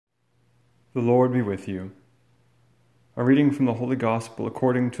The Lord be with you. A reading from the Holy Gospel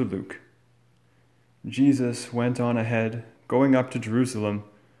according to Luke. Jesus went on ahead, going up to Jerusalem.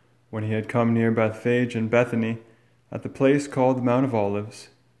 When he had come near Bethphage and Bethany, at the place called the Mount of Olives,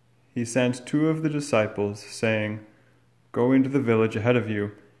 he sent 2 of the disciples, saying, "Go into the village ahead of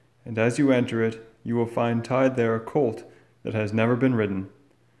you, and as you enter it, you will find tied there a colt that has never been ridden.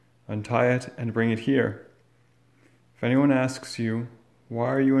 Untie it and bring it here. If anyone asks you, 'Why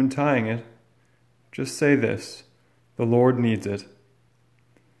are you untying it?' just say this, 'The Lord needs it.'"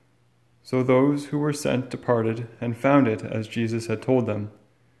 So those who were sent departed and found it as Jesus had told them.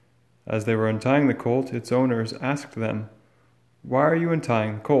 As they were untying the colt, its owners asked them, "Why are you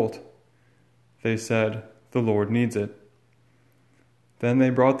untying the colt?" They said, "The Lord needs it." Then they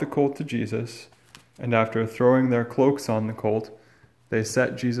brought the colt to Jesus, and after throwing their cloaks on the colt, they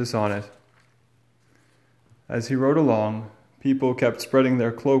set Jesus on it. As he rode along, people kept spreading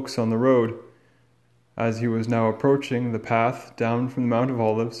their cloaks on the road. As he was now approaching the path down from the Mount of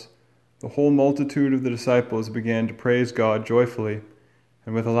Olives, the whole multitude of the disciples began to praise God joyfully,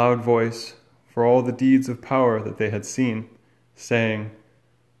 and with a loud voice, for all the deeds of power that they had seen, saying,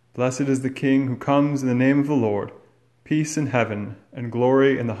 "Blessed is the King who comes in the name of the Lord, peace in heaven, and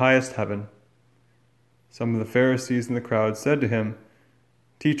glory in the highest heaven." Some of the Pharisees in the crowd said to him,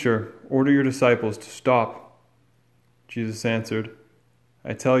 "Teacher, order your disciples to stop." Jesus answered,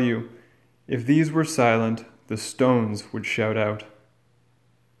 "I tell you, if these were silent, the stones would shout out."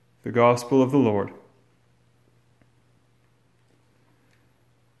 The Gospel of the Lord.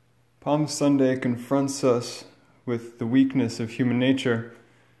 Palm Sunday confronts us with the weakness of human nature.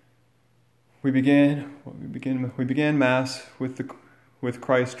 We began Mass with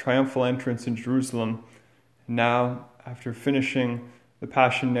Christ's triumphal entrance in Jerusalem. Now, after finishing the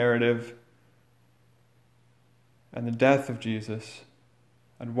Passion narrative and the death of Jesus,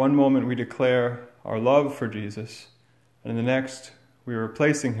 at one moment we declare our love for Jesus, and in the next we are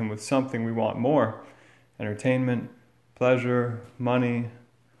replacing him with something we want more: entertainment, pleasure, money,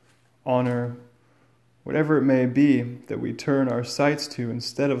 honor, whatever it may be that we turn our sights to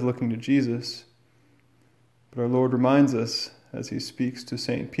instead of looking to Jesus. But our Lord reminds us, as he speaks to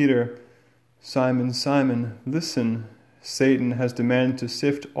St. Peter, "Simon, Simon, listen, Satan has demanded to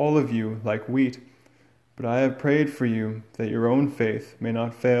sift all of you like wheat, but I have prayed for you that your own faith may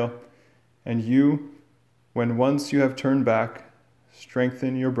not fail, and you, when once you have turned back,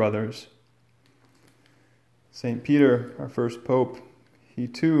 strengthen your brothers." St. Peter, our first pope, he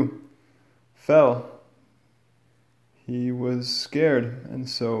too fell. He was scared, and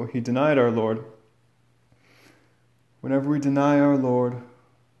so he denied our Lord. Whenever we deny our Lord,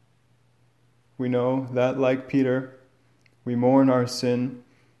 we know that, like Peter, we mourn our sin,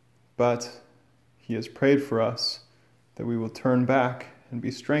 but he has prayed for us that we will turn back and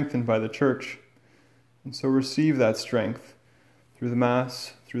be strengthened by the Church. And so receive that strength through the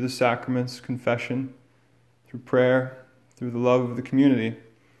Mass, through the sacraments, confession, through prayer, through the love of the community.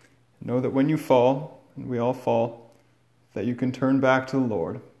 Know that when you fall, and we all fall, that you can turn back to the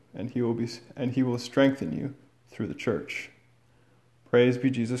Lord, and he will strengthen you through the Church. Praise be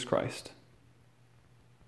Jesus Christ.